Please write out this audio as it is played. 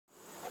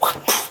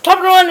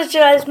everyone, it's you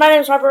guys. My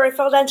name is Robert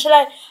Rayfield, and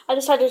today I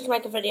decided to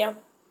make a video.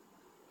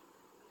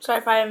 Sorry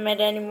if I haven't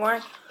made it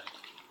anymore.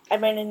 I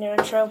made a new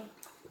intro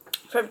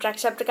for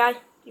Jacksepticeye.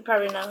 You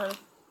probably know him.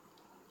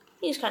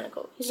 He's kind of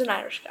cool. He's an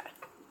Irish guy.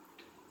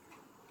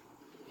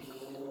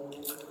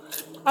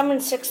 I'm in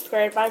 6th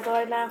grade, by the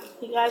way, now,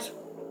 you guys.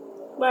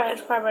 Well,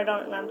 it's probably I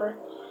don't remember.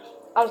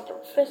 I was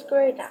in 5th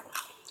grade, now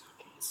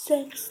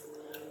 6th.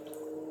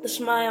 This is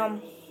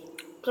gonna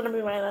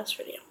be my last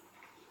video.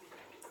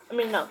 I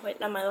mean, no, wait,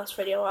 not my last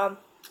video.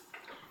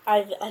 I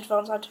have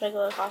headphones on to make it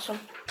look awesome.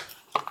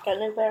 Got a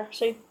new pair,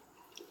 see?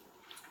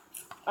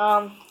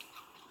 I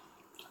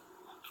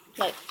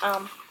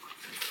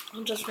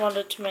just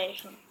wanted to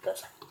make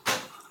this.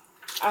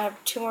 I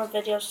have 2 more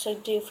videos to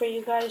do for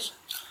you guys,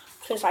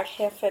 because I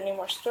can't fit any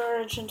more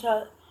storage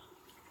into it.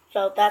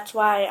 So that's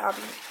why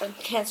I'm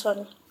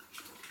canceling.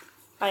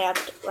 I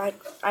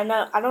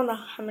don't know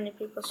how many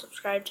people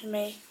subscribe to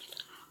me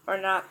or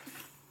not.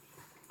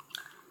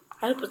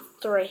 I hope it's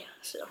 3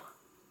 still.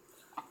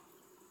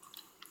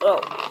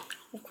 Well,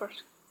 of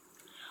course.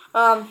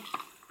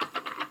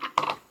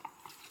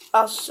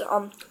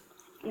 Also,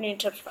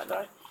 need tips, by the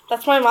way.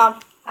 That's my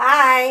mom.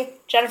 Hi.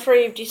 Jennifer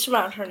Eve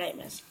Simone, her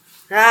name is.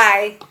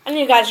 Hi. And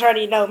you guys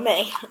already know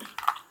me.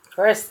 Of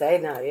course they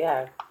know,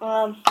 yeah.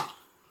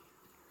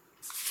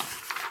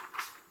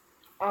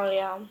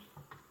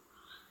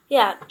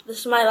 Yeah, this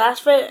is my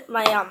last video,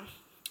 my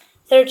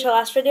third to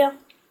last video.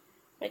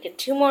 Making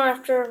 2 more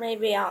after,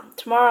 maybe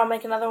tomorrow I'll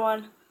make another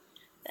one.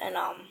 And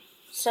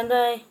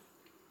Sunday,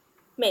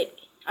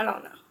 maybe. I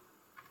don't know.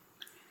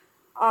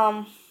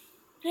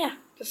 Yeah,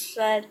 just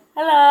said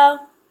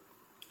hello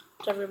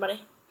to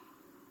everybody.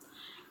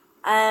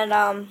 And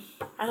I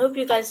hope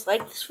you guys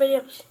liked this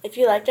video. If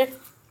you liked it,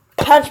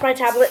 punch my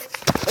tablet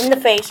in the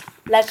face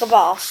like a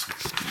boss.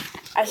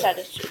 I said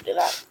it should do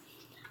that.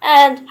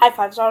 And high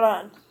fives all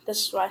around.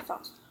 This is what I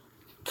thought.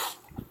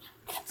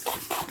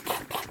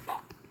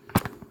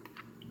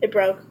 It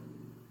broke.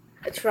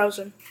 It's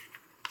frozen.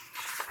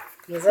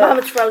 Mom,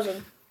 it's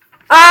frozen.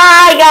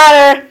 I got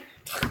her!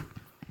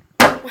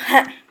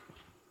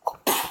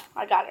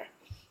 I got her.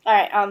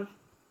 Alright, and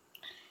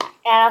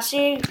I'll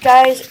see you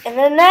guys in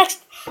the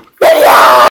next video!